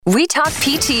We talk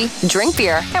PT, drink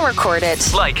beer, and record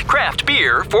it. Like craft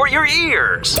beer for your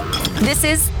ears. This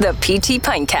is the PT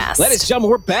Pintcast. Ladies and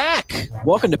gentlemen, we're back.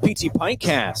 Welcome to PT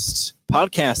Pintcast.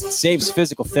 Podcast that saves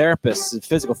physical therapists and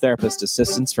physical therapist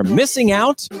assistants from missing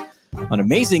out on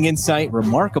amazing insight,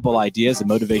 remarkable ideas, and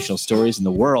motivational stories in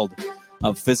the world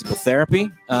of physical therapy.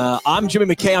 I'm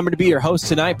Jimmy McKay. I'm going to be your host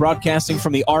tonight, broadcasting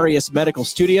from the Aureus Medical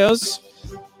Studios,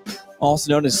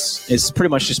 also known as pretty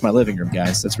much just my living room,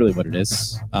 guys. That's really what it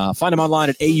is. Find them online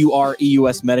at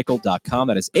aureusmedical.com.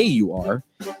 That is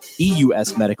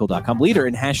aureusmedical.com. Leader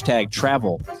in hashtag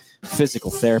travel physical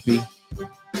therapy.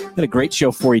 Got a great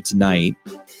show for you tonight.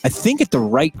 I think at the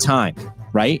right time,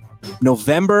 right?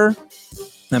 November.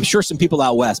 I'm sure some people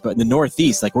out west, but in the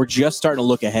Northeast, like we're just starting to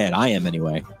look ahead. I am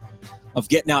anyway, of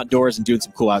getting outdoors and doing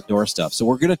some cool outdoor stuff. So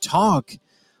we're going to talk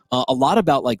a lot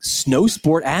about like snow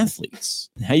sport athletes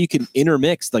and how you can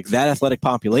intermix like that athletic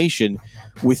population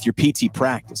with your PT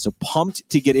practice. So pumped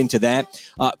to get into that.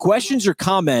 Questions or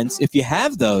comments, if you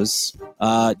have those,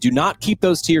 do not keep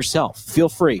those to yourself. Feel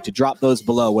free to drop those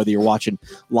below, whether you're watching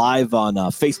live on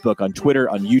Facebook, on Twitter,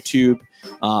 on YouTube.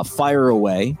 Fire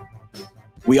away.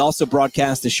 We also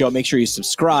broadcast the show. Make sure you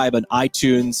subscribe on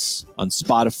iTunes, on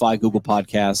Spotify, Google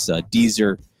Podcasts,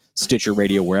 Deezer, Stitcher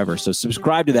Radio, wherever. So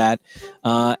subscribe to that.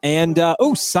 And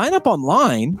sign up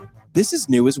online. This is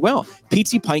new as well.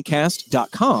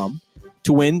 PTPintcast.com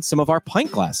to win some of our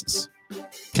pint glasses.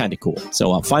 Kind of cool.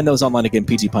 So find those online again,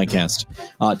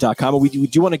 PTPintcast.com. We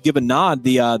do want to give a nod.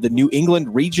 The New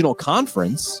England Regional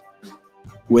Conference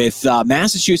with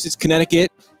Massachusetts,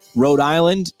 Connecticut, Rhode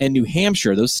Island, and New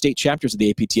Hampshire, those state chapters of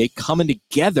the APTA coming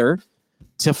together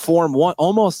to form one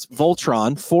almost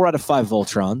Voltron, 4 out of 5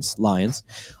 Voltrons, Lions,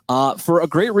 for a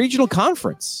great regional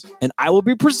conference. And I will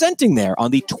be presenting there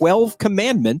on the 12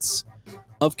 commandments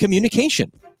of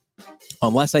communication.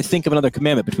 Unless I think of another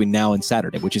commandment between now and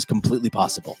Saturday, which is completely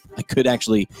possible. I could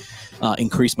actually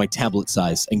increase my tablet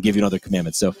size and give you another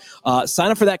commandment. So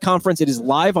sign up for that conference. It is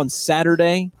live on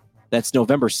Saturday. That's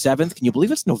November 7th. Can you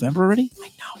believe it's November already?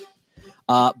 I know.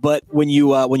 But when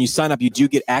you sign up, you do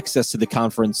get access to the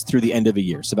conference through the end of the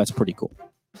year. So that's pretty cool.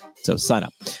 So sign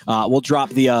up. We'll drop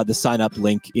the sign up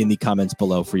link in the comments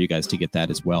below for you guys to get that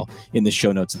as well in the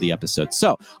show notes of the episode.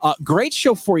 So great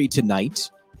show for you tonight.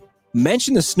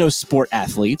 Mention the snow sport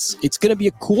athletes. It's going to be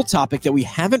a cool topic that we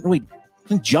haven't really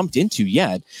jumped into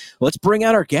yet. Let's bring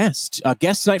out our guest.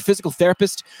 Guest tonight, physical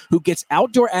therapist who gets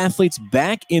outdoor athletes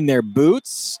back in their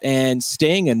boots and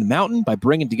staying in the mountain by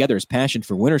bringing together his passion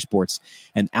for winter sports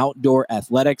and outdoor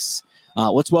athletics.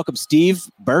 Let's welcome Steve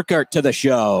Burkert to the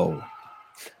show.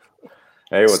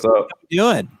 Hey, what's up? How you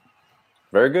doing?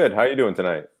 Very good. How are you doing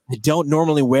tonight? I don't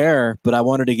normally wear, but I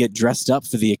wanted to get dressed up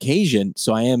for the occasion.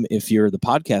 So I am, if you're the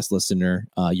podcast listener,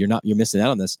 you're missing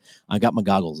out on this. I got my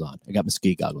goggles on. I got my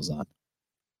ski goggles on.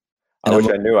 I wish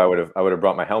I knew. I would have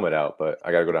brought my helmet out, but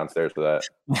I got to go downstairs for that.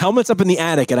 My helmet's up in the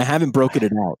attic, and I haven't broken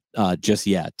it out just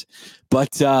yet.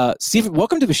 But Steve,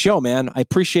 welcome to the show, man. I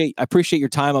appreciate your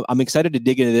time. I'm excited to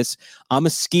dig into this. I'm a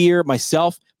skier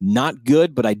myself, not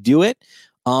good, but I do it.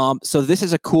 So this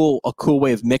is a cool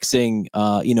way of mixing,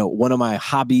 one of my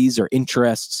hobbies or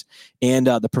interests and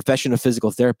the profession of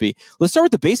physical therapy. Let's start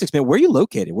with the basics, man. Where are you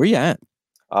located? Where are you at?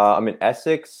 I'm in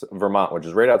Essex, Vermont, which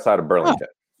is right outside of Burlington.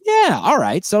 Oh. Yeah. All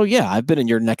right. So yeah, I've been in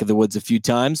your neck of the woods a few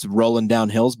times, rolling down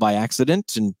hills by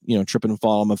accident and, tripping and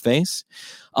falling on my face.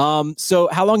 So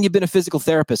how long have you been a physical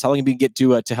therapist? How long have you get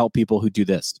to help people who do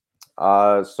this?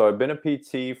 So I've been a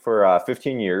PT for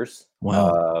 15 years.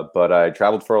 Wow. But I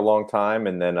traveled for a long time,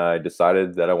 and then I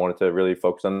decided that I wanted to really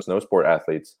focus on snow sport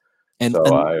athletes. And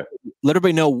let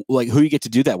everybody know like who you get to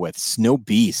do that with. Snow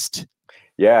Beast.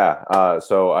 Yeah.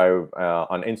 So I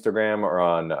on Instagram or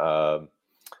on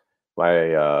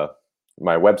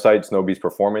my website, Snow Beast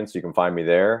Performance, you can find me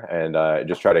there, and I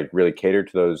just try to really cater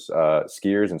to those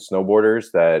skiers and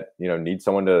snowboarders that need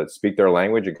someone to speak their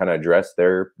language and kind of address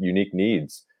their unique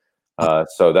needs.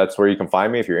 So that's where you can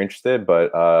find me if you're interested.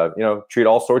 But treat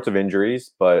all sorts of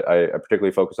injuries, but I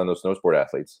particularly focus on those snow sport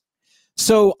athletes.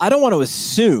 So I don't want to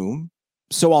assume.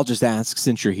 So I'll just ask,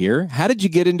 since you're here, how did you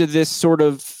get into this sort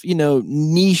of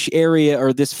niche area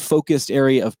or this focused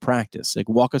area of practice? Like,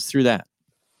 walk us through that.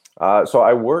 So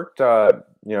I worked, a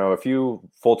few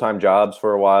full-time jobs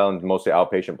for a while and mostly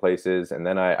outpatient places. And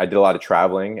then I did a lot of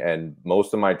traveling, and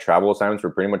most of my travel assignments were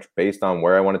pretty much based on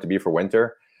where I wanted to be for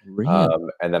winter. Really?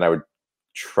 And then I would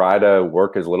try to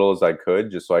work as little as I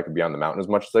could just so I could be on the mountain as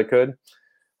much as I could.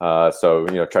 So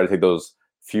try to take those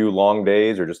few long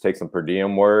days or just take some per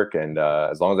diem work. And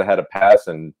as long as I had a pass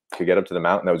and could get up to the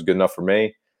mountain, that was good enough for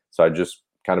me. So I just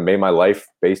kind of made my life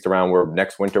based around where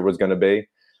next winter was going to be.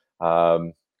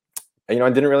 I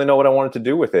didn't really know what I wanted to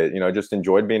do with it. I just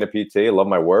enjoyed being a PT. I love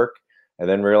my work. And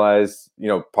then realized,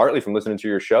 partly from listening to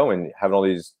your show and having all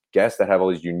these guests that have all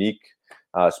these unique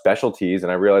specialties.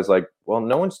 And I realized, like, well,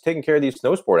 no one's taking care of these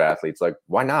snow sport athletes. Like,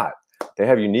 why not? They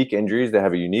have unique injuries. They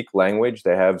have a unique language.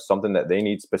 They have something that they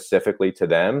need specifically to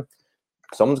them.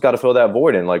 Someone's got to fill that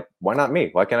void. And like, why not me?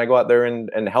 Why can't I go out there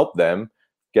and help them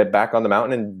get back on the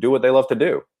mountain and do what they love to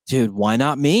do? Dude, why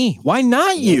not me? Why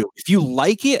not you? If you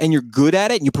like it and you're good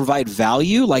at it and you provide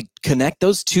value, like connect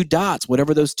those two dots,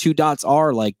 whatever those two dots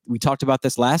are. Like we talked about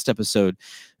this last episode.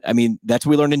 I mean, that's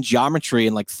what we learned in geometry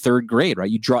in like third grade, right?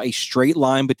 You draw a straight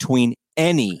line between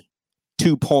any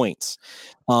 2 points.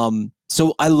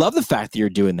 So I love the fact that you're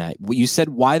doing that. You said,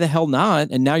 why the hell not?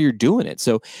 And now you're doing it.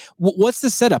 So what's the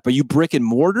setup? Are you brick and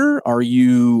mortar? Are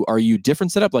you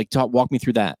different setup? Like walk me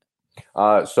through that.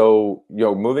 So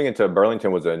moving into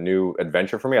Burlington was a new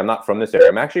adventure for me. I'm not from this area.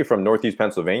 I'm actually from Northeast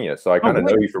Pennsylvania. So I kind of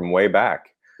know you from way back.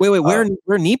 Wait, where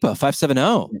NEPA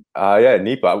 570? Yeah,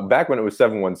 NEPA, back when it was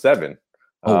 717.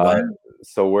 Wow.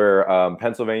 So where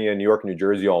Pennsylvania, New York, New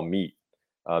Jersey all meet.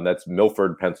 That's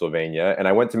Milford, Pennsylvania. And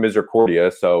I went to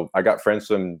Misericordia. So I got friends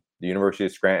from the University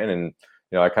of Scranton. And,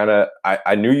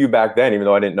 I knew you back then, even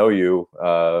though I didn't know you.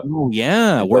 Oh,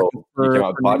 yeah. Working for came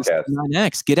out the podcast.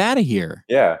 9X. Get out of here.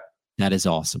 Yeah. That is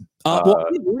awesome. Well,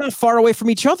 we're not far away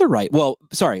from each other, right? Well,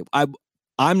 sorry.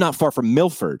 I'm not far from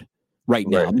Milford right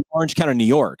now. I'm in Orange County, New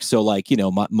York. So like,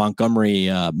 Montgomery,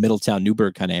 Middletown,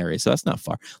 Newburgh kind of area. So that's not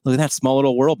far. Look at that small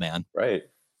little world, man. Right.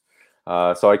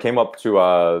 So I came up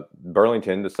to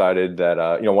Burlington, decided that,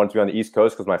 wanted to be on the East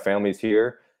Coast because my family's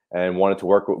here and wanted to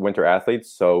work with winter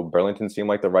athletes. So Burlington seemed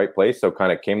like the right place. So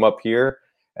kind of came up here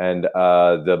and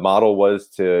the model was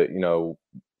to,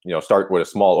 start with a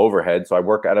small overhead. So I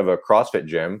work out of a CrossFit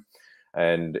gym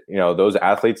and, those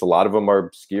athletes, a lot of them are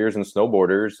skiers and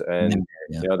snowboarders and,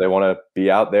 they want to be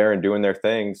out there and doing their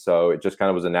thing. So it just kind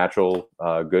of was a natural,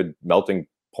 good melting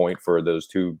point for those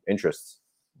two interests.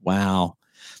 Wow.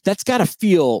 That's got to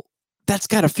feel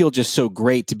just so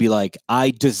great to be like, I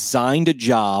designed a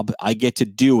job. I get to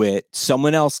do it.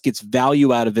 Someone else gets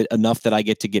value out of it enough that I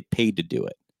get to get paid to do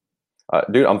it.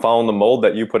 Dude, I'm following the mold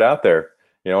that you put out there.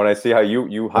 And I see how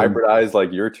you hybridize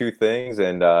like your two things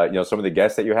and, some of the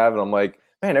guests that you have. And I'm like,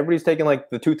 man, everybody's taking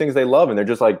like the two things they love and they're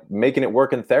just like making it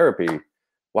work in therapy.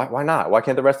 Why not? Why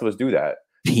can't the rest of us do that?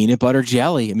 Peanut butter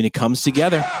jelly. I mean, it comes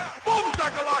together.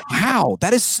 Wow.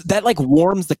 That like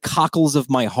warms the cockles of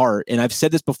my heart. And I've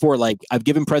said this before, like I've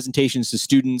given presentations to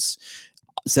students,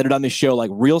 said it on this show,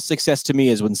 like real success to me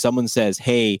is when someone says,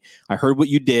 hey, I heard what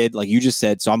you did. Like you just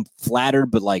said, so I'm flattered,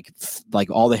 but like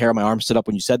all the hair on my arm stood up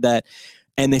when you said that.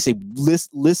 And they say,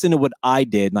 listen to what I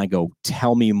did. And I go,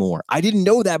 tell me more. I didn't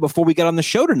know that before we got on the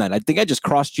show tonight. I think I just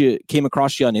came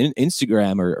across you on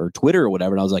Instagram or Twitter or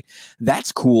whatever. And I was like,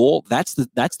 that's cool. That's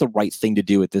the right thing to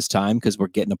do at this time because we're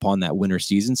getting upon that winter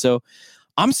season. So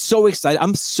I'm so excited.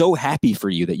 I'm so happy for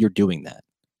you that you're doing that.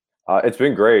 It's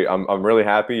been great. I'm really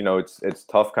happy. It's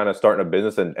tough kind of starting a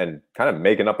business and kind of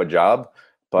making up a job,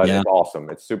 but It's awesome.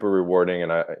 It's super rewarding.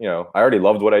 And I already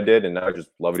loved what I did and now I just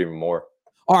love it even more.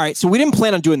 All right. So we didn't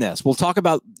plan on doing this. We'll talk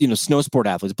about, snow sport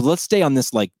athletes, but let's stay on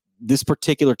this, like this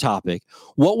particular topic.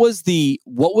 What was the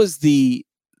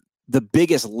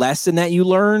biggest lesson that you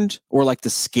learned or like the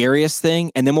scariest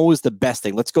thing? And then what was the best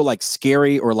thing? Let's go like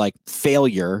scary or like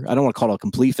failure. I don't want to call it a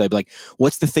complete failure, but like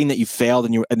what's the thing that you failed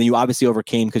and then you obviously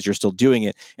overcame because you're still doing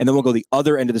it. And then we'll go the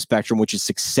other end of the spectrum, which is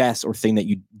success or thing that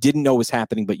you didn't know was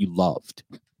happening, but you loved.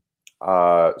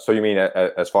 So you mean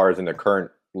as far as in the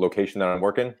current location that I'm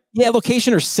working? Yeah,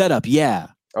 location or setup. Yeah.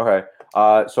 Okay.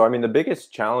 So I mean, the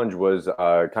biggest challenge was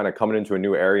kind of coming into a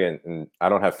new area, and I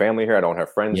don't have family here. I don't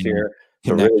have friends here.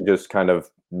 So really just kind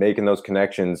of making those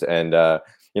connections and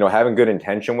having good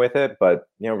intention with it. But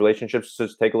relationships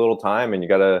just take a little time, and you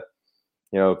gotta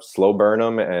slow burn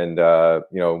them, and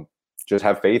just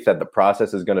have faith that the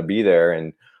process is going to be there.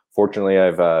 And fortunately,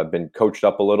 I've been coached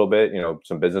up a little bit.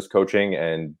 Some business coaching,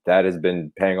 and that has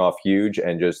been paying off huge.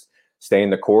 And just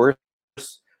staying the course.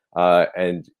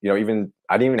 And even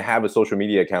I didn't even have a social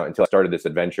media account until I started this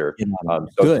adventure.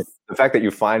 So the fact that you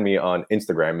find me on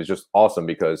Instagram is just awesome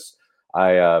because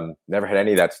I never had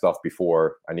any of that stuff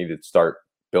before. I needed to start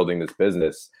building this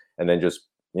business and then just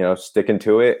sticking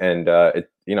to it, and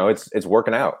it's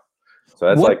working out. So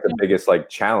that's like the biggest like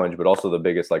challenge, but also the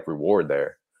biggest like reward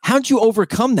there. How'd you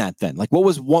overcome that then? Like what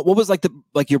was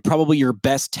like your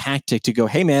best tactic to go,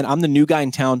 hey man, I'm the new guy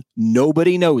in town.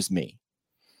 Nobody knows me.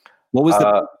 What was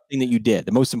the thing that you did?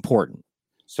 The most important?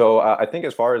 So I think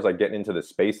as far as like getting into the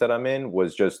space that I'm in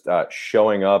was just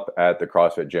showing up at the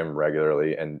CrossFit gym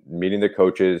regularly and meeting the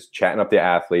coaches, chatting up the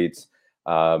athletes,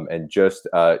 and just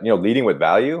leading with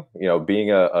value.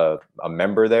 Being a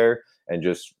member there and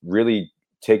just really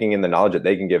taking in the knowledge that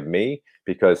they can give me,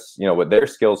 because what their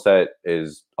skill set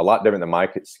is a lot different than my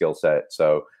skill set.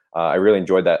 So I really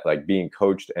enjoyed that, like being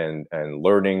coached and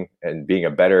learning and being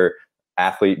a better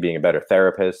athlete, being a better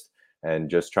therapist, and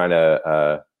just trying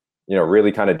to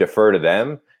really kind of defer to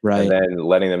them, right, and then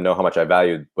letting them know how much I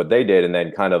valued what they did, and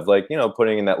then kind of like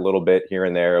putting in that little bit here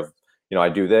and there of I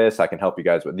do this, I can help you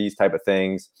guys with these type of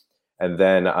things, and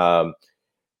then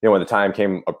when the time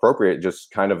came appropriate,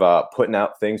 just kind of putting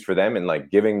out things for them and like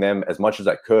giving them as much as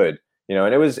I could,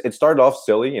 and it started off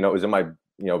silly, it was in my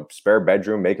spare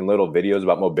bedroom making little videos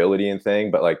about mobility and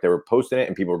thing, but like they were posting it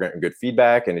and people were getting good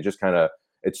feedback, and it just kind of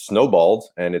it's snowballed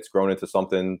and it's grown into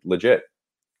something legit.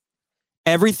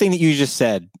 Everything that you just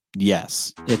said,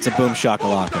 yes, it's a boom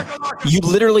shakalaka. You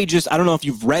literally just, I don't know if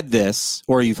you've read this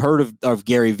or you've heard of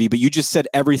Gary Vee, but you just said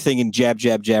everything in jab,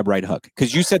 jab, jab, right hook.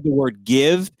 Because you said the word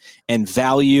give and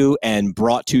value and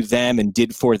brought to them and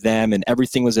did for them, and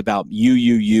everything was about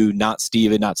you, not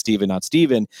Steven, not Steven, not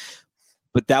Steven.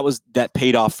 But that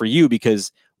paid off for you,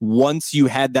 because once you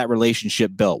had that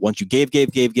relationship built, once you gave,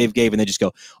 and they just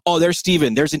go, oh, there's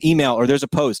Steven, there's an email or there's a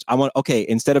post. Okay,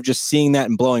 instead of just seeing that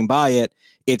and blowing by it,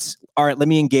 it's all right, let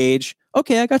me engage.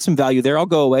 Okay, I got some value there. I'll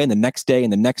go away. And the next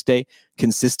day,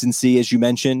 consistency, as you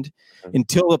mentioned,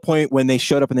 until the point when they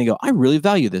showed up and they go, I really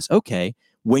value this. Okay.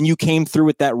 When you came through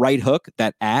with that right hook,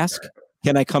 that ask,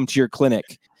 can I come to your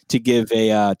clinic to give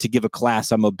a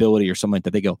class on mobility or something like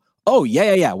that? They go, oh,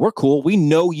 yeah. We're cool. We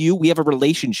know you. We have a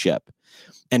relationship.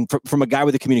 And from a guy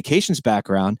with a communications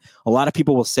background, a lot of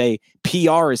people will say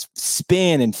PR is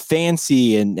spin and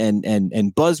fancy and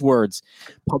buzzwords.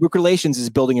 Public relations is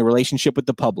building a relationship with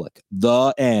the public.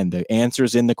 The answer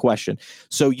is in the question.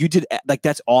 So you did, like,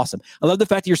 that's awesome. I love the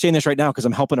fact that you're saying this right now, because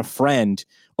I'm helping a friend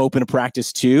open a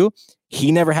practice too.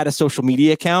 He never had a social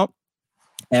media account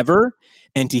ever.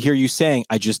 And to hear you saying,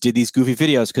 I just did these goofy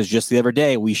videos because just the other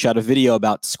day we shot a video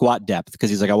about squat depth, because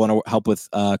he's like, I want to help with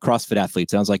CrossFit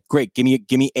athletes. And I was like, great, give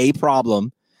me a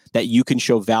problem that you can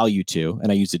show value to.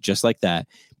 And I used it just like that.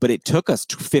 But it took us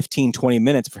 15, 20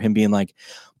 minutes for him being like,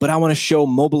 but I want to show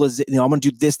mobilization. I want to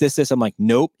do this. I'm like,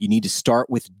 nope, you need to start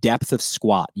with depth of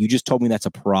squat. You just told me that's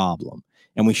a problem.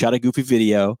 And we shot a goofy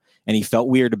video and he felt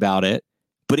weird about it,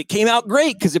 but it came out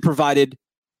great because it provided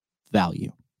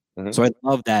value. Mm-hmm. So I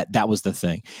love that. That was the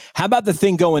thing. How about the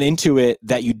thing going into it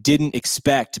that you didn't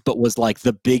expect, but was like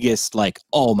the biggest, like,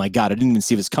 oh my God, I didn't even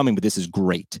see this coming, but this is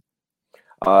great.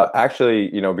 Actually,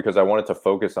 because I wanted to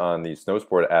focus on these snow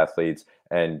sport athletes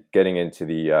and getting into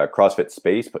the CrossFit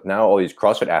space, but now all these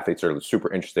CrossFit athletes are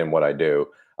super interested in what I do,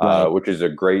 right, which is a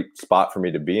great spot for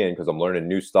me to be in, because I'm learning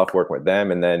new stuff, working with them,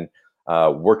 and then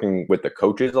working with the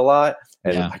coaches a lot.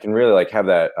 And I can really like have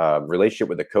that relationship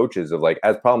with the coaches of like,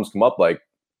 as problems come up, like,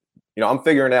 I'm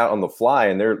figuring it out on the fly,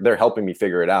 and they're helping me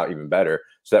figure it out even better.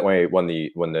 So that way, when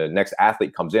the next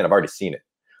athlete comes in, I've already seen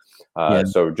it.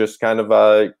 So just kind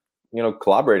of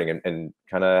collaborating and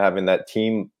kind of having that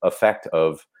team effect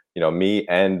of me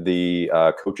and the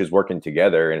coaches working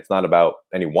together. And it's not about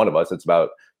any one of us; it's about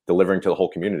delivering to the whole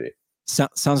community.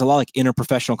 Sounds a lot like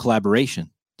interprofessional collaboration.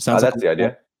 Sounds that's the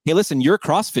idea. Hey, listen, you're a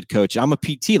CrossFit coach. I'm a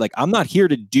PT. Like, I'm not here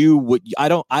to do what I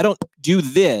don't do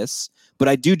this, but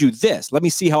I do this. Let me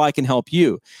see how I can help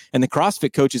you. And the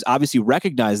CrossFit coaches obviously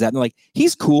recognize that. And they're like,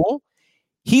 he's cool.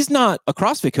 He's not a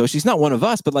CrossFit coach. He's not one of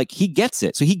us, but like, he gets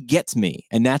it. So he gets me.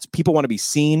 And that's, people want to be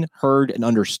seen, heard, and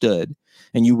understood.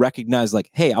 And you recognize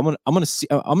like, hey, I'm going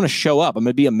to show up. I'm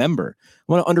going to be a member.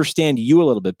 I want to understand you a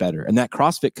little bit better. And that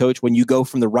CrossFit coach, when you go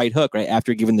from the right hook, right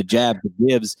after giving the jab, the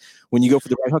gives, when you go for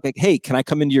the right hook, like, hey, can I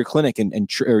come into your clinic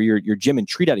or your gym and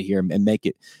treat out of here and make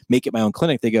it my own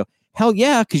clinic? They go, hell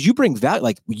yeah, because you bring value.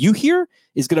 Like, you here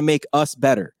is going to make us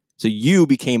better. So you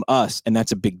became us, and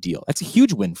that's a big deal. That's a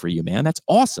huge win for you, man. That's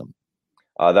awesome.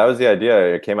 That was the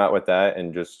idea. I came out with that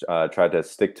and just tried to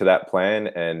stick to that plan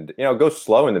and, go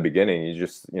slow in the beginning. You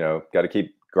just, got to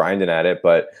keep grinding at it.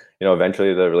 But,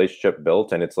 eventually the relationship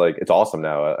built, and it's like, it's awesome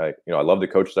now. I love the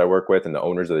coaches I work with and the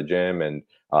owners of the gym and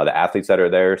the athletes that are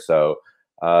there. So,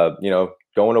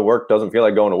 going to work doesn't feel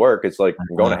like going to work. It's like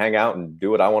I'm going to hang out and do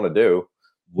what I want to do.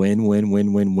 Win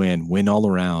all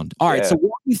around. All right. So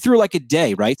walk me through like a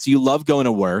day, right? So you love going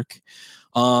to work.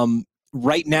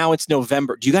 Right now it's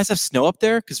November. Do you guys have snow up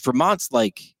there? Because Vermont's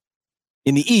like,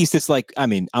 in the East, it's like, I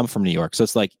mean, I'm from New York. So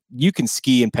it's like, you can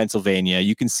ski in Pennsylvania,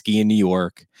 you can ski in New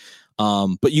York.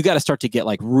 But you got to start to get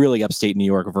like really upstate New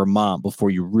York or Vermont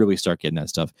before you really start getting that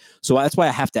stuff. So that's why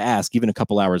I have to ask, even a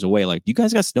couple hours away, like, do you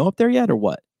guys got snow up there yet or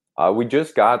what? We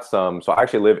just got some. So I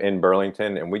actually live in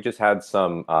Burlington, and we just had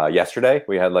some yesterday.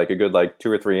 We had like a good like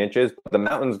 2 or 3 inches. The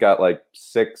mountains got like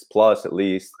 6+ at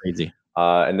least. Crazy.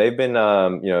 And they've been,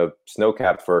 snow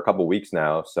capped for a couple weeks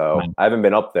now. So Right. I haven't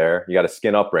been up there. You got to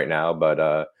skin up right now,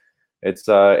 but it's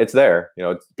there.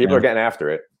 People Yeah. are getting after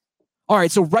it. All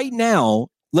right. So right now,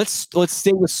 let's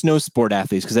stay with snow sport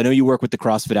athletes, because I know you work with the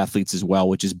CrossFit athletes as well,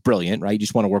 which is brilliant, right? You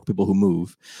just want to work with people who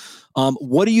move.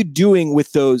 What are you doing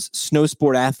with those snow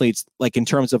sport athletes, like in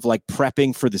terms of like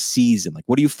prepping for the season? Like,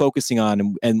 what are you focusing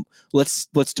on? And let's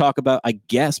talk about, I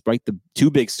guess, right? The two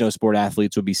big snow sport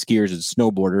athletes would be skiers and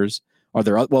snowboarders. Are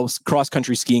there, well, cross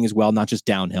country skiing as well, not just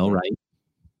downhill, right?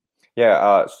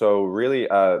 Yeah. So really,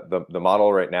 the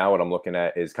model right now, what I'm looking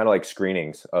at is kind of like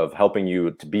screenings of helping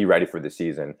you to be ready for the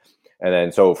season. And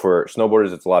then, so for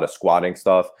snowboarders, it's a lot of squatting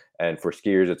stuff. And for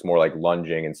skiers, it's more like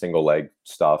lunging and single leg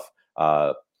stuff.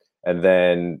 And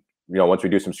then, once we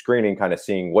do some screening, kind of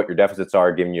seeing what your deficits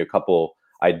are, giving you a couple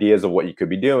ideas of what you could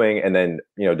be doing, and then,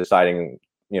 deciding,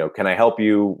 can I help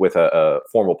you with a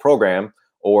formal program,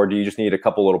 or do you just need a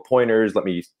couple little pointers? Let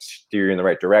me steer you in the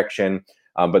right direction.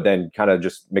 But then kind of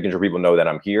just making sure people know that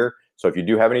I'm here. So if you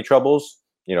do have any troubles,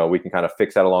 we can kind of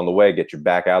fix that along the way, get you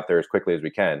back out there as quickly as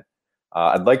we can.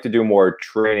 I'd like to do more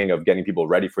training of getting people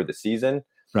ready for the season.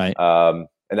 Right. And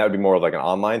that would be more of like an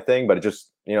online thing, but it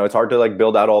just, it's hard to like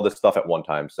build out all this stuff at one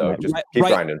time. So just keep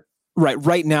grinding. Right.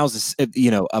 Right now is,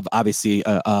 obviously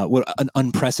an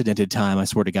unprecedented time. I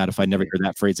swear to God, if I never hear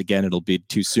that phrase again, it'll be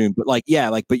too soon. But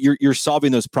but you're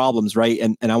solving those problems, right?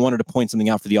 And I wanted to point something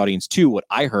out for the audience too. What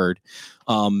I heard,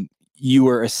 you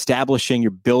were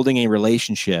you're building a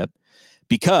relationship,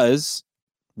 because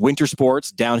winter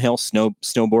sports, downhill,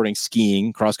 snowboarding,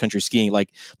 skiing, cross country skiing, like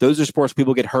those are sports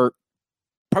people get hurt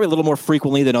probably a little more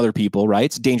frequently than other people, right?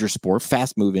 It's a dangerous sport,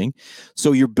 fast moving.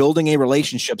 So you're building a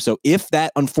relationship. So if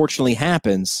that unfortunately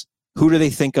happens, who do they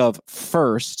think of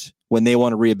first when they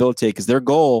want to rehabilitate? Because their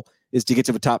goal is to get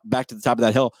to back to the top of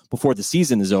that hill before the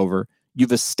season is over.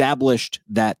 You've established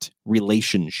that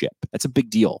relationship. That's a big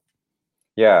deal.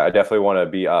 Yeah, I definitely want to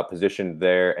be positioned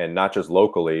there, and not just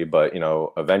locally, but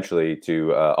eventually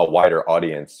to a wider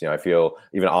audience. I feel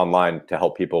even online to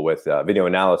help people with video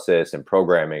analysis and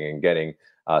programming and getting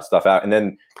stuff out. And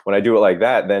then when I do it like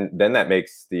that, then that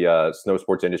makes the snow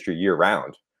sports industry year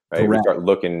round, right? Correct. We start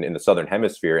looking in the Southern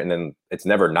Hemisphere, and then it's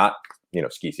never not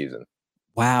ski season.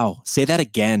 Wow. Say that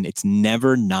again. It's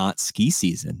never not ski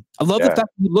season. I love the fact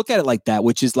you look at it like that,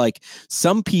 which is like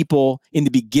some people in the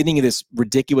beginning of this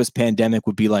ridiculous pandemic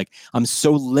would be like, I'm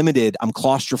so limited. I'm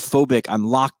claustrophobic. I'm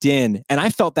locked in. And I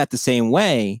felt that the same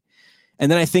way. And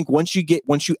then I think once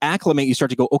you acclimate, you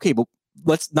start to go, okay, but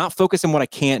let's not focus on what I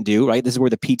can't do, right? This is where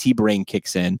the PT brain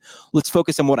kicks in. Let's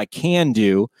focus on what I can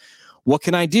do. What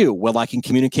can I do? Well, I can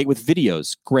communicate with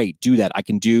videos. Great, do that. I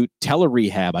can do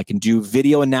tele-rehab. I can do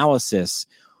video analysis.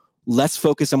 Let's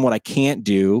focus on what I can't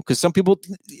do. Because some people,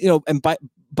 and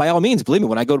by all means, believe me,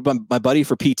 when I go to my buddy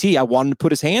for PT, I want him to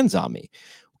put his hands on me.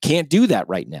 Can't do that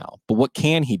right now. But what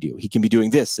can he do? He can be doing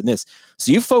this and this.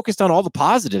 So you focused on all the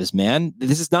positives, man.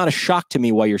 This is not a shock to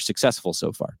me why you're successful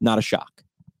so far. Not a shock.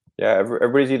 Yeah,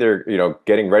 everybody's either,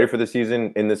 getting ready for the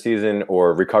season, in the season,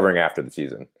 or recovering after the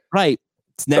season. Right.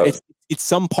 It's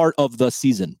some part of the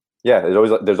season. Yeah,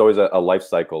 there's always a life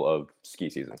cycle of ski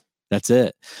season. That's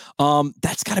it.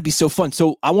 That's got to be so fun.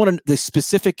 So I want the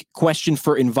specific question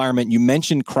for environment. You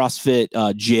mentioned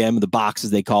CrossFit gym, the box as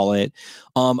they call it.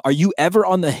 Are you ever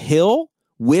on the hill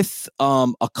with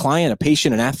a client, a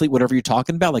patient, an athlete, whatever you're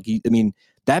talking about?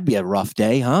 That'd be a rough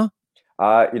day, huh?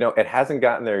 It hasn't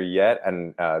gotten there yet,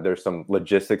 and there's some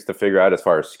logistics to figure out as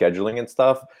far as scheduling and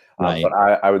stuff. Right. But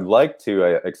I would like to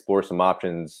explore some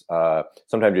options.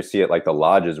 Sometimes you see it like the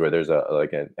lodges where there's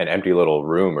an empty little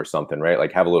room or something, right?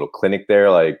 Like have a little clinic there,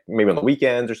 like maybe on the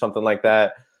weekends or something like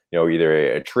that.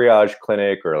 Either a triage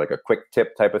clinic or like a quick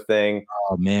tip type of thing.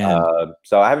 Oh man.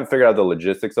 So I haven't figured out the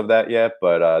logistics of that yet,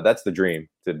 but that's the dream,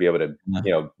 to be able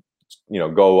to,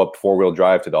 go up 4-wheel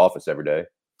drive to the office every day.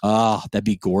 Oh, that'd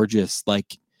be gorgeous.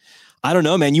 Like, I don't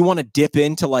know, man. You want to dip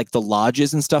into like the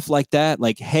lodges and stuff like that?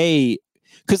 Like, hey,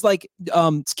 because like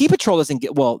ski patrol doesn't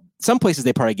get, some places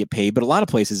they probably get paid, but a lot of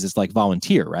places it's like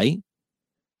volunteer, right?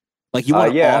 Like you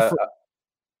want to offer.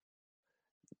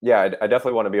 Yeah, I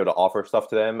definitely want to be able to offer stuff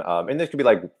to them. And this could be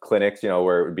like clinics,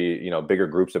 where it would be, bigger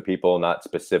groups of people, not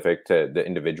specific to the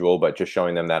individual, but just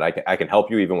showing them that I can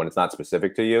help you even when it's not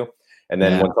specific to you. And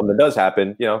then when something does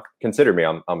happen, consider me.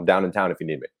 I'm down in town if you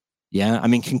need me. Yeah, I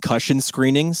mean, concussion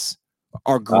screenings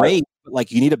are great.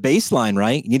 Like you need a baseline,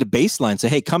 right? You need a baseline. So,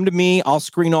 hey, come to me. I'll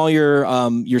screen all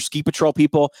your ski patrol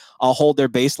people. I'll hold their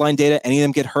baseline data. Any of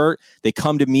them get hurt, they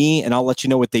come to me and I'll let you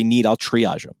know what they need. I'll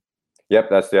triage them. Yep,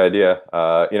 that's the idea.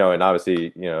 And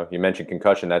obviously, you mentioned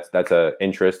concussion. That's a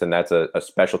interest, and that's a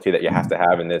specialty that you have to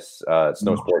have in this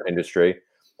snow sport industry.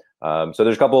 So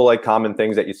there's a couple of like common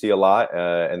things that you see a lot,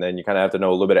 and then you kind of have to know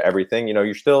a little bit of everything.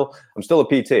 I'm still a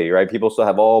PT, right? People still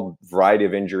have all variety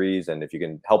of injuries, and if you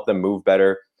can help them move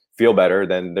better, feel better,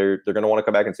 then they're going to want to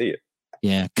come back and see you.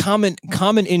 Yeah.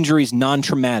 Common injuries,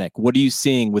 non-traumatic. What are you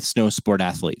seeing with snow sport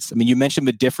athletes? I mean, you mentioned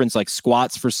the difference, like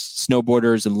squats for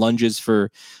snowboarders and lunges for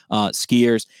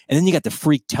skiers. And then you got the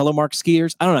freak telemark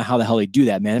skiers. I don't know how the hell they do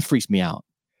that, man. It freaks me out.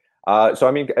 So,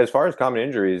 I mean, as far as common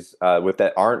injuries with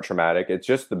that aren't traumatic, it's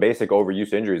just the basic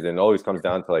overuse injuries. And it always comes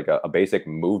down to like a basic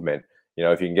movement.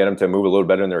 If you can get them to move a little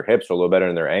better in their hips or a little better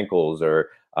in their ankles or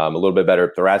a little bit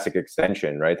better thoracic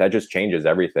extension, right? That just changes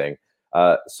everything.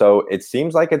 So it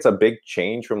seems like it's a big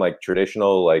change from like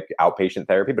traditional like outpatient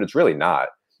therapy, but it's really not.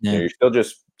 Yeah. You're still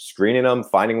just screening them,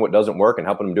 finding what doesn't work, and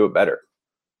helping them do it better.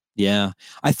 Yeah.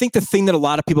 I think the thing that a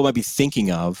lot of people might be thinking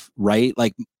of, right?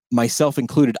 Like myself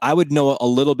included, I would know a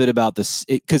little bit about this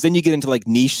because then you get into like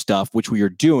niche stuff, which we are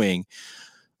doing.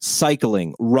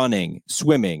 Cycling, running,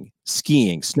 swimming,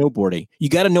 skiing, snowboarding. You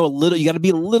got to know you got to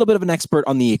be a little bit of an expert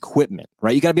on the equipment,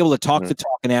 right? You got to be able to talk the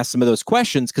talk and ask some of those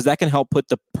questions because that can help put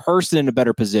the person in a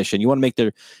better position. You want to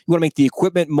make the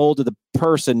equipment mold to the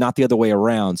person, not the other way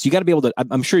around. So you got to be able to,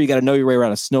 I'm sure you got to know your way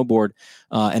around a snowboard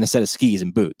and a set of skis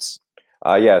and boots.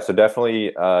 Yeah, so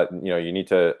definitely, you need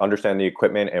to understand the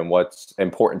equipment and what's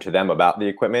important to them about the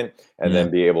equipment, and then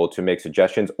be able to make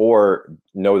suggestions or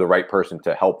know the right person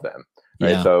to help them.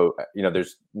 Right. Yeah. So,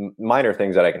 there's minor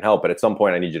things that I can help, but at some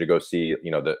point I need you to go see,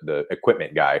 the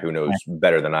equipment guy who knows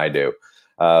better than I do.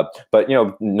 But,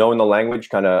 knowing the language,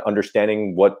 kind of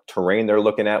understanding what terrain they're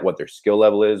looking at, what their skill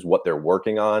level is, what they're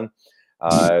working on,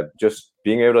 just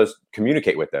being able to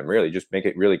communicate with them, really just make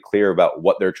it really clear about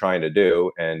what they're trying to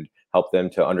do and help them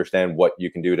to understand what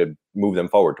you can do to move them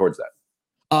forward towards that.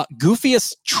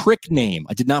 Goofiest trick name.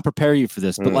 I did not prepare you for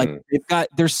this, but like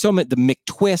there's so many, the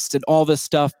McTwist and all this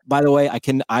stuff. By the way,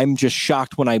 I'm just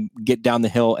shocked when I get down the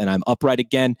hill and I'm upright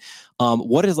again.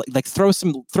 What is like throw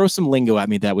some lingo at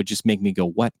me that would just make me go,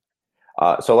 what?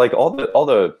 So like all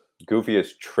the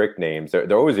goofiest trick names, they're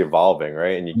always evolving,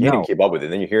 right? And you can't keep up with it.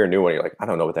 And then you hear a new one, you're like, I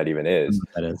don't know what that even is.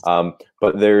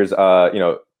 But there's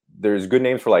good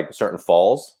names for like certain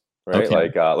falls, right?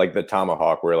 Okay. Like the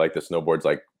tomahawk, where like the snowboard's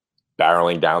like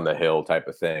barreling down the hill type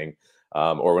of thing,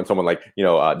 or when someone like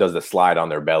does the slide on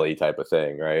their belly type of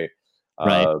thing, right?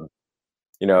 And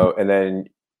then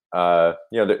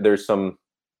there's some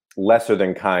lesser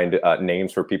than kind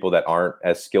names for people that aren't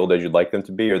as skilled as you'd like them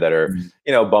to be, or that are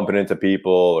bumping into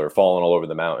people or falling all over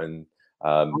the mountain.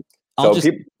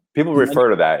 People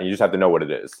refer to that, and you just have to know what it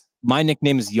is. My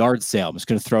nickname is Yard Sale. I'm just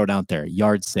going to throw it out there,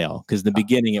 Yard Sale, because in the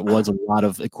beginning it was a lot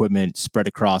of equipment spread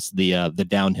across the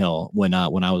downhill when I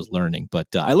was learning. But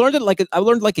I learned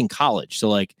it in college, so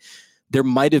like there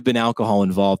might have been alcohol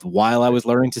involved while I was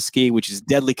learning to ski, which is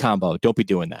deadly combo. Don't be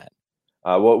doing that.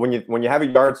 Well, when you have a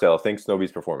yard sale, think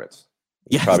Snowbeast Performance.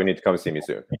 You probably need to come see me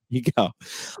soon. There you go.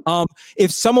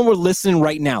 If someone were listening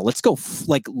right now, let's go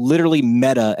like literally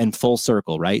meta and full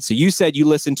circle, right? So you said you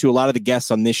listened to a lot of the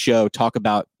guests on this show talk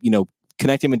about,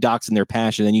 connecting with docs and their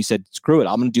passion. And you said, screw it,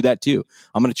 I'm going to do that too.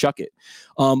 I'm going to chuck it.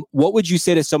 What would you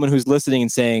say to someone who's listening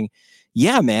and saying,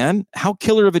 yeah, man, how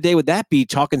killer of a day would that be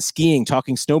talking skiing,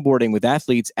 talking snowboarding with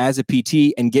athletes as a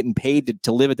PT and getting paid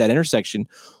to live at that intersection?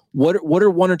 What are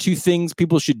one or two things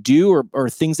people should do or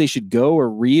things they should go or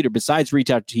read, or besides reach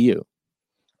out to you?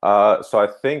 So I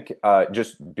think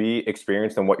just be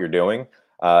experienced in what you're doing.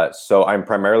 So I'm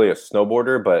primarily a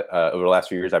snowboarder, but over the last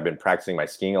few years, I've been practicing my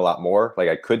skiing a lot more. Like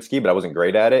I could ski, but I wasn't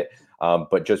great at it.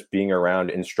 But just being around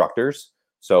instructors.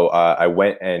 So I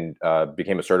went and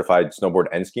became a certified snowboard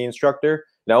and ski instructor.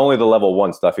 Not only the level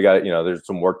 1 stuff, you got, there's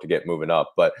some work to get moving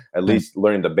up, but at least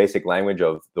learning the basic language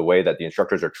of the way that the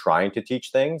instructors are trying to teach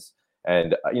things.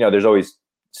 And, there's always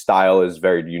style is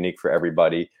very unique for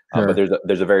everybody, but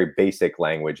there's a very basic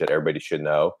language that everybody should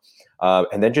know.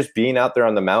 And then just being out there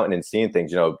on the mountain and seeing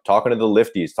things, talking to the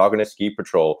lifties, talking to ski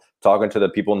patrol, talking to the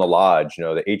people in the lodge,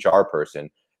 the HR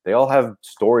person, they all have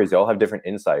stories. They all have different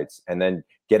insights, and then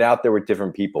get out there with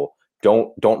different people.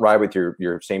 Don't ride with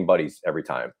your same buddies every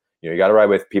time. You got to ride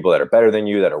with people that are better than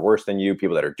you, that are worse than you,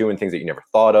 people that are doing things that you never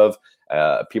thought of,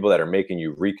 people that are making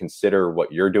you reconsider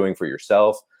what you're doing for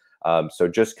yourself. So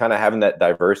just kind of having that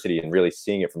diversity and really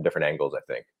seeing it from different angles, I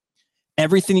think.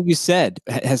 Everything that you said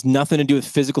has nothing to do with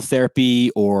physical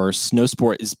therapy or snow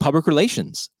sport. Is public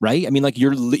relations, right? I mean, like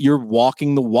you're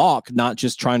walking the walk, not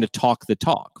just trying to talk the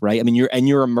talk, right? I mean,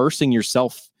 you're immersing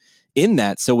yourself in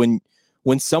that. So when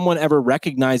when someone ever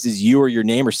recognizes you or your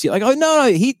name or see like, oh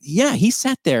no, he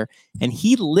sat there and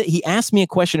he asked me a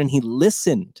question and he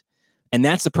listened. And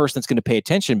that's the person that's going to pay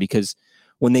attention, because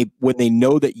when they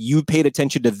know that you paid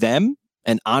attention to them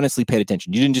and honestly paid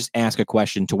attention, you didn't just ask a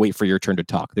question to wait for your turn to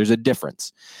talk. There's a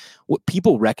difference. What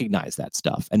people recognize that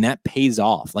stuff, and that pays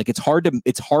off. Like it's hard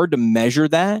to measure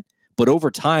that, but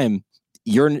over time,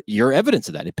 you're evidence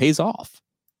of that. It pays off.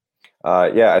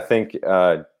 I think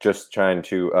just trying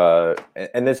to,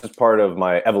 and this is part of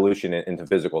my evolution into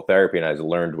physical therapy, and I've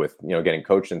learned with, getting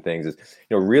coached and things, is,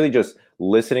 really just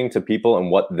listening to people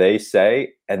and what they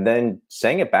say, and then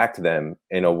saying it back to them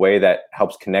in a way that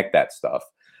helps connect that stuff.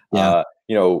 Yeah.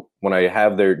 When I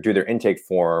have do their intake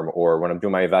form, or when I'm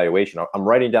doing my evaluation, I'm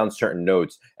writing down certain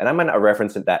notes, and I might not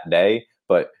reference it that day,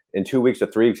 but in 2 weeks or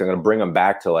 3 weeks, I'm going to bring them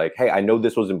back to like, hey, I know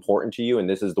this was important to you, and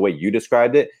this is the way you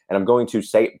described it, and I'm going to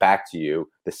say it back to you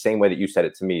the same way that you said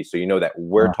it to me, so you know that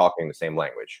we're talking the same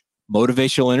language.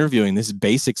 Motivational interviewing. This is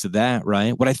basics of that,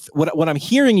 right? What I'm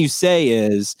hearing you say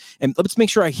is, and let's make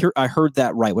sure I heard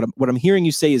that right. What I'm hearing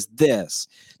you say is this.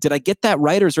 Did I get that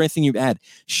right, or is there anything you add?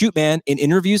 Shoot, man. In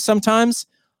interviews, sometimes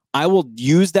I will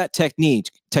use that technique.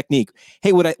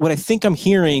 Hey, what I think I'm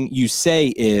hearing you say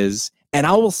is. And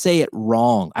I will say it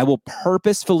wrong. I will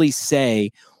purposefully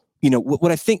say, what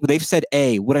I think they've said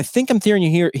A. What I think I'm hearing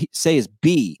you say is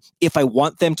B, if I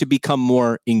want them to become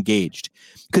more engaged.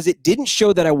 Because it didn't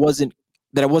show that I wasn't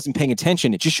paying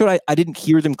attention. It just showed I didn't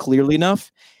hear them clearly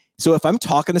enough. So if I'm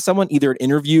talking to someone, either an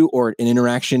interview or an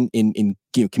interaction in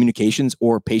communications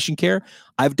or patient care,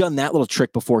 I've done that little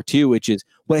trick before too, which is,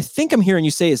 what I think I'm hearing you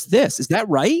say is this. Is that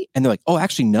right? And they're like, oh,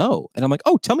 actually, no. And I'm like,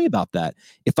 oh, tell me about that.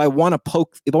 If I want to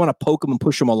poke them and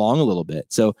push them along a little bit.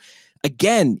 So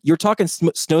again, you're talking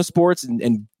snow sports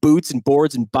and boots and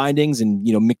boards and bindings and,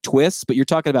 McTwists, but you're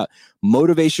talking about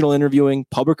motivational interviewing,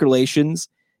 public relations,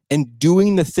 and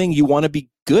doing the thing you want to be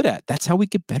good at. That's how we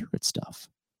get better at stuff.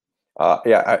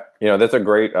 That's a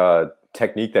great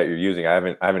technique that you're using. I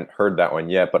haven't heard that one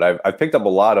yet, but I've picked up a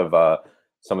lot of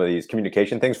some of these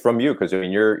communication things from you, because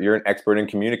you're an expert in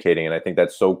communicating, and I think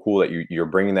that's so cool that you're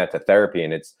bringing that to therapy,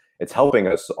 and it's helping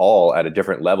us all at a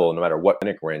different level, no matter what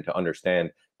clinic we're in, to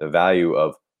understand the value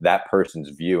of that person's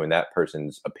view and that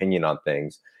person's opinion on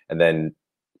things, and then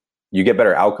you get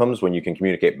better outcomes when you can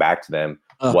communicate back to them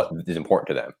what is important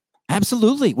to them.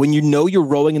 Absolutely. When you're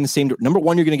rowing in the same, number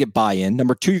one, you're going to get buy-in.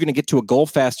 Number two, you're going to get to a goal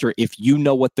faster if you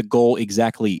know what the goal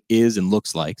exactly is and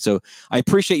looks like. So I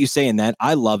appreciate you saying that.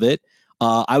 I love it.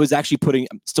 I was actually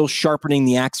still sharpening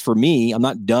the axe for me. I'm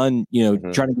not done,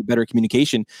 trying to get better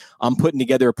communication. I'm putting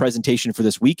together a presentation for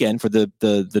this weekend for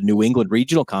the New England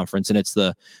Regional Conference. And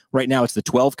right now it's the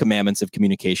 12 commandments of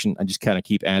communication. I just kind of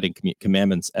keep adding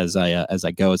commandments as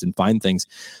I go and find things,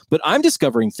 but I'm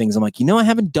discovering things. I'm like, I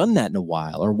haven't done that in a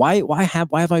while, or why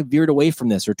have I veered away from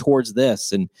this or towards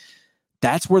this? And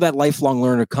that's where that lifelong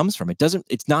learner comes from.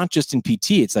 It's not just in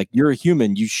PT. It's like, you're a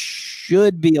human. You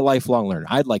should be a lifelong learner.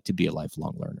 I'd like to be a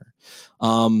lifelong learner.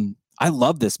 I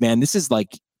love this, man. This is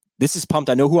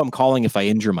pumped. I know who I'm calling if I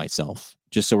injure myself,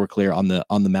 just so we're clear on the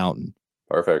mountain.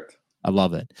 Perfect. I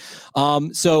love it.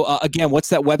 So again, what's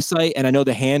that website? And I know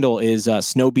the handle is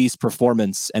Snow Beast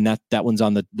Performance, and that one's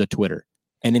on the Twitter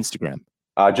and Instagram.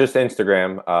 Just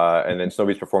Instagram, and then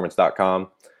snowbeastperformance.com.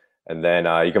 And then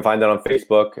you can find that on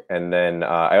Facebook. And then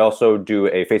I also do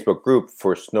a Facebook group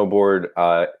for snowboard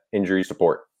injury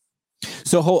support.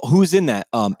 So who's in that?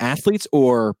 Athletes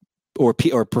or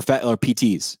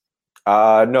PTs?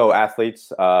 No,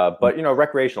 athletes, but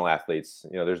recreational athletes.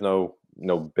 There's no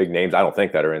big names, I don't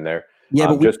think, that are in there. Yeah,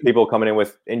 but just people coming in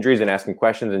with injuries and asking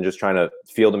questions and just trying to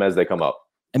field them as they come up.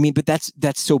 I mean, but that's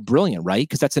so brilliant, right?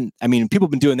 Because people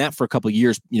have been doing that for a couple of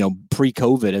years,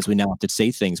 pre-COVID, as we now have to say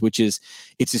things, which is,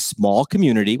 it's a small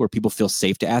community where people feel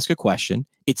safe to ask a question.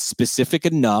 It's specific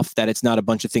enough that it's not a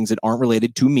bunch of things that aren't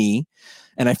related to me.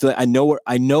 And I feel like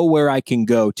I know where I can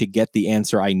go to get the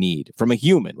answer I need from a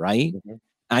human, right? Mm-hmm.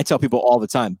 I tell people all the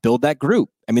time, build that group.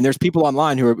 I mean, there's people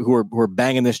online who are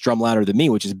banging this drum louder than me,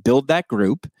 which is build that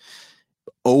group,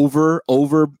 over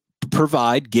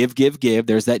provide, give.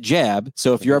 There's that jab.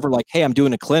 So if you're ever like, hey, I'm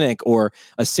doing a clinic or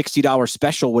a $60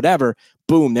 special, whatever,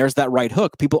 boom, there's that right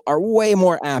hook. People are way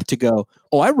more apt to go,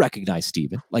 oh, I recognize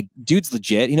Steven. Like, dude's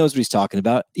legit. He knows what he's talking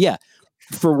about. Yeah.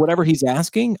 For whatever he's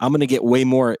asking, I'm going to get way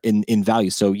more in value.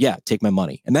 So yeah, take my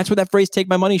money. And that's where that phrase, take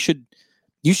my money,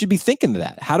 you should be thinking of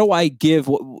that. How do I give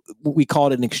what we call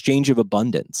it an exchange of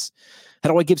abundance? How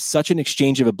do I give such an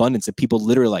exchange of abundance that people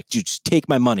literally like, dude, just take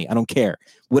my money. I don't care.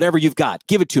 Whatever you've got,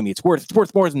 give it to me. It's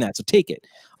worth more than that. So take it.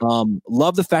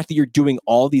 Love the fact that you're doing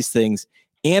all these things.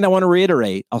 And I want to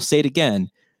reiterate, I'll say it again,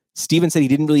 Steven said he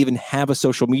didn't really even have a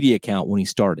social media account when he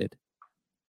started.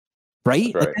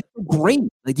 Right? That's right. Like, that's great.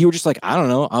 Like you were just like, I don't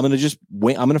know. I'm going to just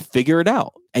wait. I'm going to figure it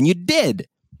out. And you did.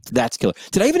 That's killer.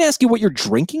 Did I even ask you what you're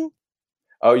drinking?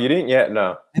 Oh, you didn't yet?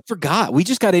 No. I forgot. We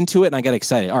just got into it and I got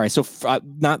excited. All right. So I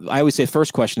always say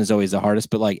first question is always the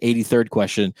hardest, but like 83rd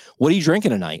question, what are you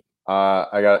drinking tonight?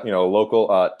 I got, a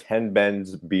local 10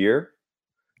 Ben's beer.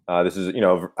 This is,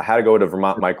 I had to go to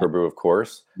Vermont Microbrew, of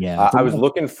course. Yeah. I was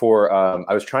looking for,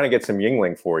 I was trying to get some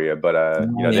Yingling for you, but,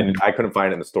 then I couldn't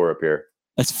find it in the store up here.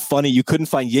 That's funny. You couldn't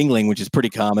find Yingling, which is pretty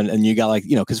common. And you got like,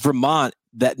 because Vermont,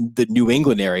 the New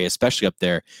England area, especially up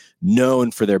there,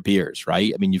 known for their beers,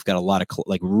 right? I mean, you've got a lot of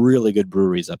like really good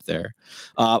breweries up there.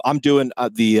 I'm doing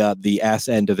the ass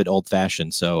end of it old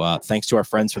fashioned. So thanks to our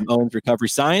friends from Owens Recovery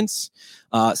Science,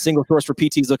 single source for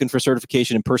PTs looking for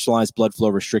certification and personalized blood flow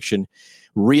restriction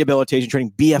rehabilitation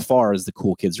training. BFR is the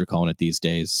cool kids are calling it these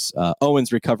days.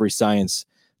 Owens Recovery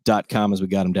Science.com, as we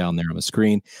got him down there on the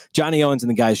screen. Johnny Owens and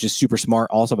the guys just super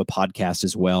smart. Also have a podcast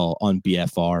as well on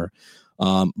BFR.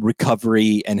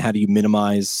 Recovery and how do you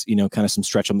minimize, kind of some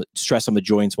stress on the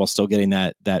joints while still getting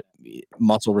that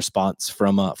muscle response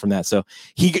from that. So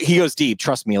he goes deep.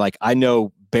 Trust me, like I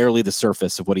know barely the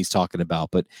surface of what he's talking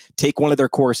about, but take one of their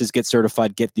courses, get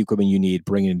certified, get the equipment you need,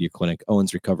 bring it into your clinic.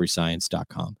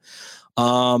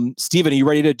 OwensRecoveryScience.com. Steven, are you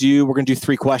ready we're going to do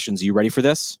 3 questions. Are you ready for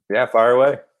this? Yeah, fire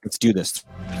away. Let's do this.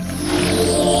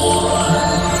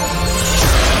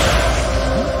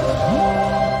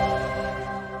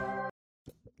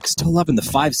 Still loving the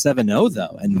 570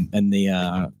 though, and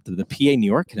the PA New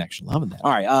York connection. Loving that.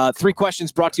 All right, 3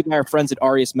 questions brought to you by our friends at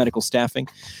Arias Medical Staffing,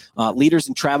 leaders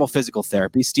in travel physical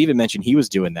therapy. Steven mentioned he was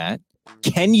doing that.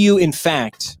 Can you, in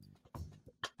fact,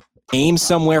 aim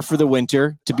somewhere for the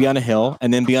winter to be on a hill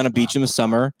and then be on a beach in the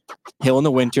summer, hill in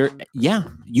the winter? Yeah,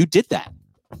 you did that.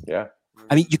 Yeah.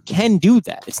 I mean, you can do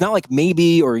that. It's not like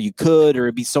maybe or you could or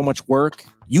it'd be so much work.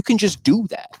 You can just do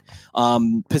that.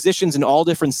 Positions in all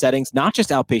different settings, not just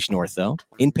outpatient ortho,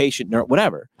 inpatient,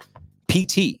 whatever.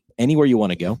 PT, anywhere you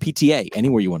want to go. PTA,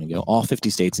 anywhere you want to go. All 50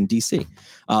 states and DC.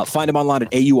 Find them online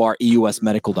at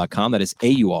aureusmedical.com. That is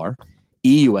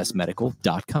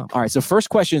aureusmedical.com. All right, so first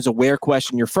question is a where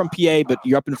question. You're from PA, but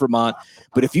you're up in Vermont.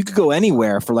 But if you could go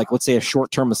anywhere for like, let's say a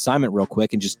short-term assignment real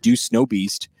quick and just do Snow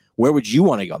Beast, where would you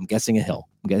want to go? I'm guessing a hill.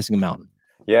 I'm guessing a mountain.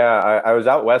 Yeah, I was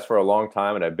out west for a long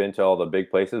time, and I've been to all the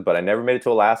big places, but I never made it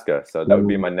to Alaska, so that would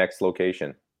be my next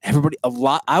location.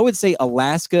 I would say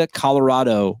Alaska,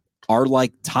 Colorado are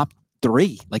like top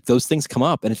 3. Like those things come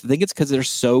up, and I think it's because they're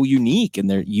so unique, and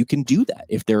you can do that.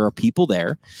 If there are people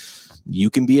there, you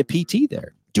can be a PT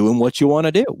there, doing what you want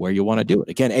to do, where you want to do it.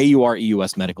 Again,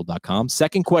 aureusmedical.com.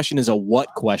 Second question is a what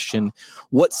question.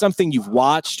 What's something you've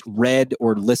watched, read,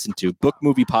 or listened to? Book,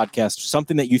 movie, podcast,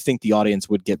 something that you think the audience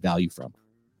would get value from.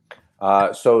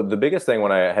 So the biggest thing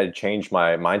when I had changed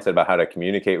my mindset about how to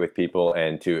communicate with people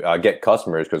and to get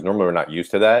customers, because normally we're not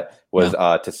used to that, was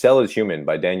To Sell is Human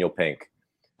by Daniel Pink.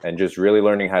 And just really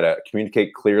learning how to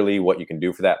communicate clearly what you can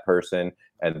do for that person.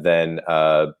 And then,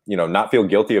 not feel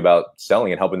guilty about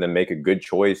selling and helping them make a good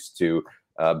choice to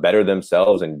better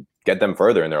themselves and get them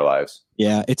further in their lives.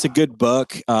 Yeah, it's a good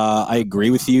book. I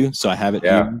agree with you. So I have it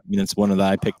here. It's one that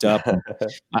I picked up.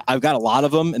 I've got a lot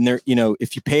of them. And they're,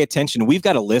 if you pay attention, we've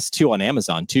got a list too on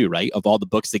Amazon too, right? Of all the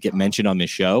books that get mentioned on this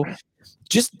show.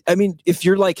 If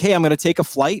you're like, hey, I'm going to take a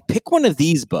flight, pick one of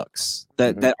these books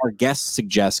that our guests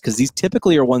suggest, because these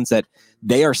typically are ones that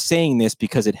they are saying this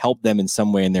because it helped them in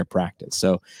some way in their practice.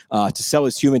 So To Sell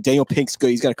is Human. Daniel Pink's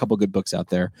good. He's got a couple good books out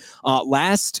there.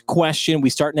 Last question. We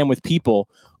start now with people.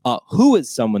 Who is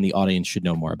someone the audience should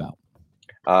know more about?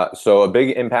 So a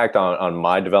big impact on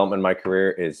my development in my career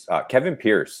is Kevin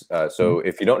Pierce. So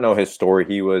if you don't know his story,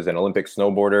 he was an Olympic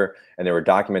snowboarder, and they were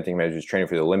documenting him as he was training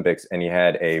for the Olympics, and he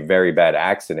had a very bad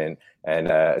accident and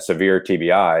severe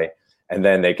TBI. And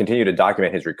then they continue to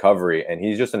document his recovery, and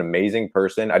he's just an amazing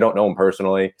person. I don't know him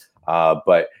personally,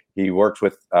 but he works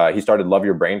with, he started Love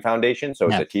Your Brain Foundation. So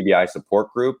it's a TBI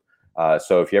support group.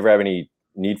 So if you ever have any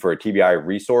need for a TBI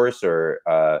resource or,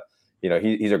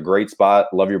 he's a great spot.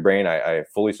 Love Your Brain. I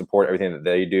fully support everything that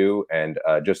they do, and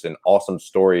just an awesome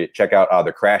story. Check out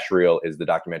The Crash Reel is the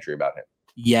documentary about him.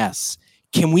 Yes.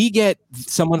 Can we get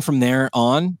someone from there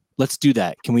on? Let's do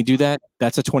that. Can we do that?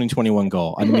 That's a 2021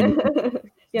 goal.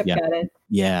 Got it.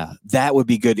 Yeah, that would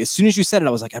be good. As soon as you said it,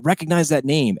 I was like, I recognize that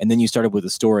name. And then you started with a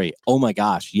story. Oh my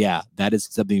gosh. Yeah, that is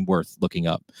something worth looking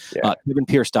up.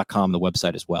 KevinPierce.com, the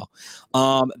website as well.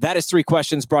 That is 3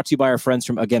 questions brought to you by our friends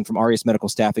from Arias Medical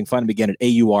Staffing. Find them again at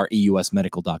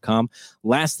aureusmedical.com.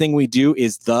 Last thing we do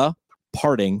is the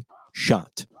parting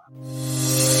shot.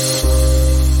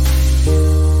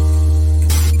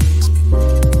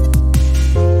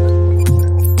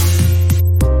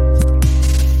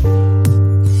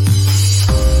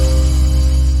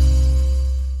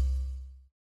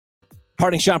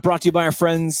 Starting Shot brought to you by our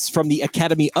friends from the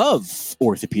Academy of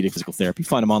Orthopedic Physical Therapy.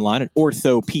 Find them online at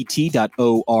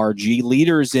orthopt.org.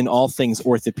 Leaders in all things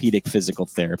orthopedic physical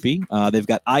therapy. They've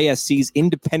got ISC's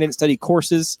independent study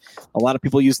courses. A lot of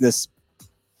people using this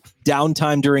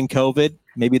downtime during COVID.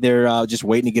 Maybe they're just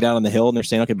waiting to get out on the hill and they're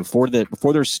saying, okay, before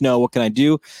there's snow, what can I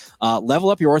do? Level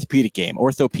up your orthopedic game.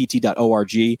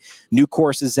 orthopt.org. New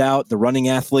courses out. The Running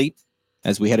Athlete.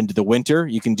 As we head into the winter,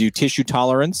 you can do tissue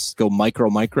tolerance, go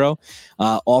micro.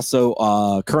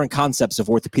 Also, current concepts of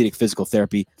orthopedic physical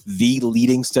therapy, the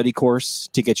leading study course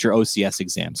to get your OCS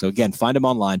exam. So again, find them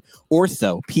online,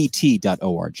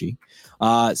 orthopt.org.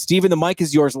 Stephen, the mic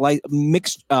is yours.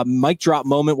 Mic drop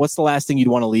moment. What's the last thing you'd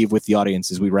want to leave with the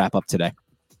audience as we wrap up today?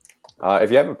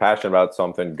 If you have a passion about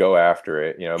something, go after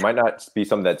it. It might not be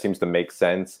something that seems to make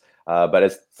sense. But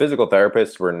as physical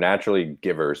therapists, we're naturally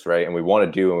givers, right? And we want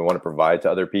to do and we want to provide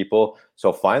to other people.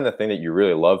 So find the thing that you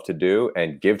really love to do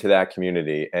and give to that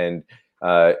community. And,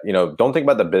 don't think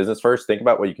about the business first. Think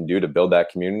about what you can do to build that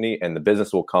community, and the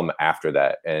business will come after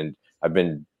that. And I've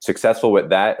been successful with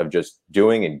that, of just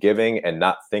doing and giving and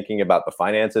not thinking about the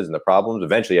finances and the problems.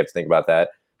 Eventually, you have to think about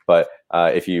that. But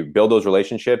if you build those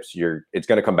relationships, it's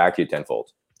going to come back to you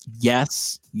tenfold.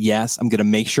 Yes. I'm going to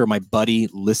make sure my buddy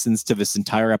listens to this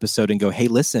entire episode and go, hey,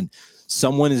 listen,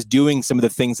 someone is doing some of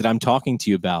the things that I'm talking to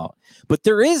you about. But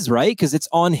there is, right? Because it's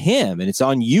on him and it's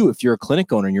on you if you're a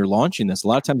clinic owner and you're launching this. A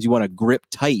lot of times you want to grip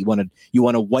tight. You want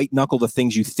to white knuckle the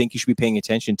things you think you should be paying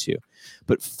attention to.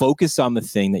 But focus on the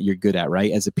thing that you're good at,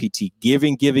 right? As a PT,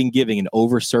 giving, and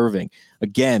over-serving.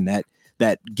 Again, that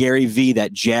Gary V,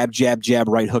 that jab,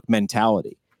 right hook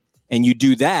mentality. And you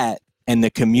do that, and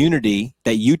the community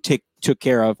that you took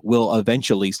care of will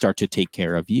eventually start to take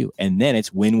care of you. And then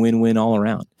it's win all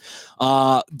around.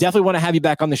 Definitely want to have you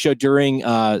back on the show during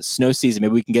snow season.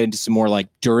 Maybe we can get into some more like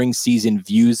during season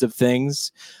views of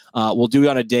things. We'll do it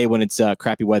on a day when it's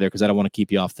crappy weather because I don't want to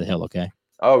keep you off the hill, okay?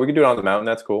 Oh, we can do it on the mountain.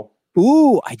 That's cool.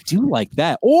 Ooh, I do like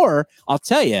that. Or I'll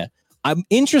tell you, I'm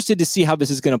interested to see how this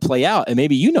is going to play out. And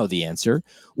maybe you know the answer,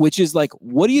 which is like,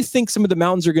 what do you think some of the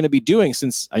mountains are going to be doing?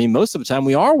 Since, most of the time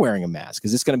we are wearing a mask.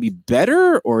 Is this going to be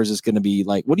better, or is this going to be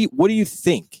like, what do you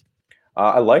think?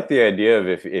 I like the idea of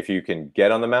if you can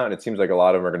get on the mountain. It seems like a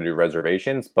lot of them are going to do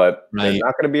reservations, but they're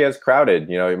not going to be as crowded.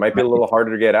 It might be a little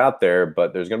harder to get out there,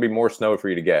 but there's going to be more snow for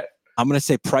you to get. I'm going to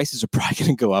say prices are probably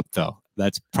going to go up though.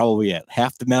 That's probably it.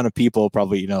 Half the amount of people,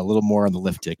 probably, a little more on the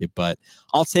lift ticket, but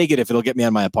I'll take it if it'll get me out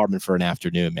of my apartment for an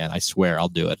afternoon, man. I swear I'll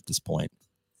do it at this point.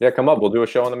 Yeah, come up. We'll do a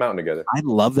show on the mountain together. I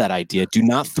love that idea. Do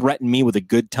not threaten me with a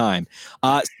good time.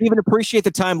 Stephen, appreciate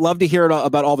the time. Love to hear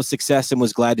about all the success and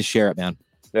was glad to share it, man.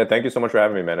 Yeah, thank you so much for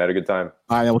having me, man. I had a good time.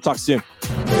 All right, man. We'll talk soon.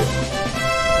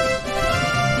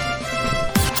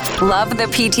 Love the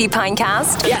PT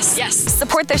Pinecast? Yes.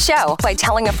 Support the show by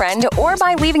telling a friend or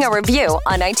by leaving a review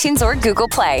on iTunes or Google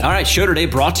Play. All right, show today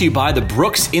brought to you by the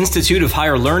Brooks Institute of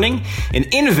Higher Learning, an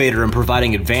innovator in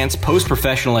providing advanced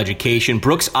post-professional education.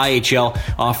 Brooks IHL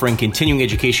offering continuing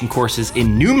education courses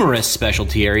in numerous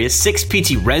specialty areas, 6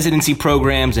 PT residency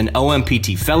programs, and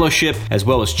OMPT fellowship, as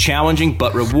well as challenging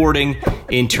but rewarding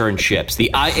internships. The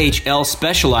IHL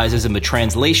specializes in the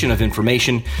translation of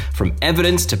information from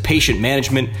evidence to patient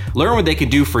management. Learn what they can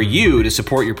do for you to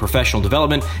support your professional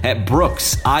development at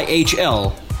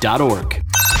brooksihl.org.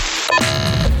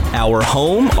 Our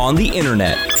home on the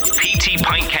internet.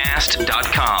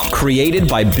 PTPintcast.com. Created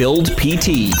by Build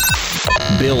PT.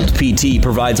 Build PT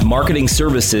provides marketing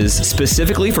services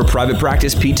specifically for private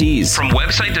practice PTs. From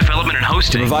website development and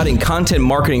hosting, providing content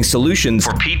marketing solutions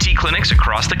for PT clinics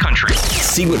across the country.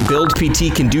 See what Build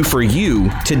PT can do for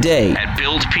you today at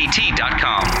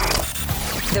buildpt.com.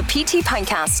 The PT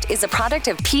Pinecast is a product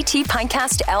of PT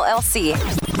Pinecast LLC.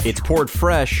 It's poured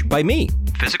fresh by me,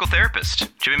 physical therapist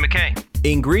Jimmy McKay.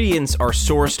 Ingredients are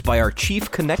sourced by our Chief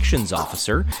Connections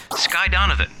Officer, Sky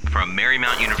Donovan from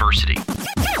Marymount University.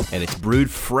 And it's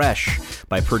brewed fresh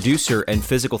by producer and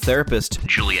physical therapist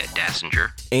Juliet Dassinger.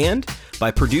 And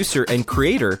by producer and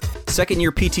creator,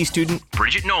 second-year PT student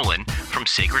Bridget Nolan from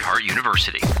Sacred Heart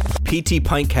University. PT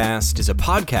Pintcast is a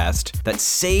podcast that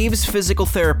saves physical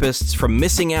therapists from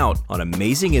missing out on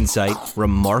amazing insight,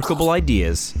 remarkable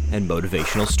ideas, and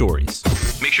motivational stories.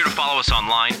 Make sure to follow us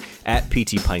online at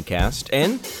PT Pintcast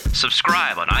and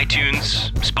subscribe on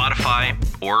iTunes, Spotify,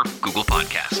 or Google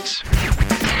Podcasts.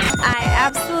 I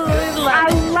absolutely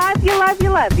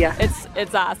love you.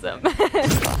 It's awesome.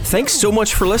 Thanks so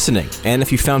much for listening. And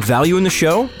if you found value in the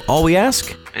show, all we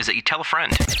ask is that you tell a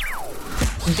friend.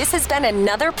 This has been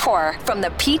another pour from the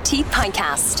PT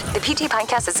Pintcast. The PT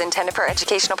Pintcast is intended for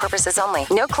educational purposes only.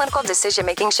 No clinical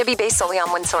decision-making should be based solely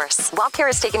on one source. While care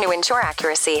is taken to ensure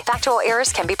accuracy, factual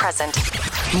errors can be present.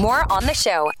 More on the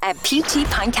show at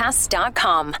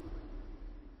ptpintcast.com.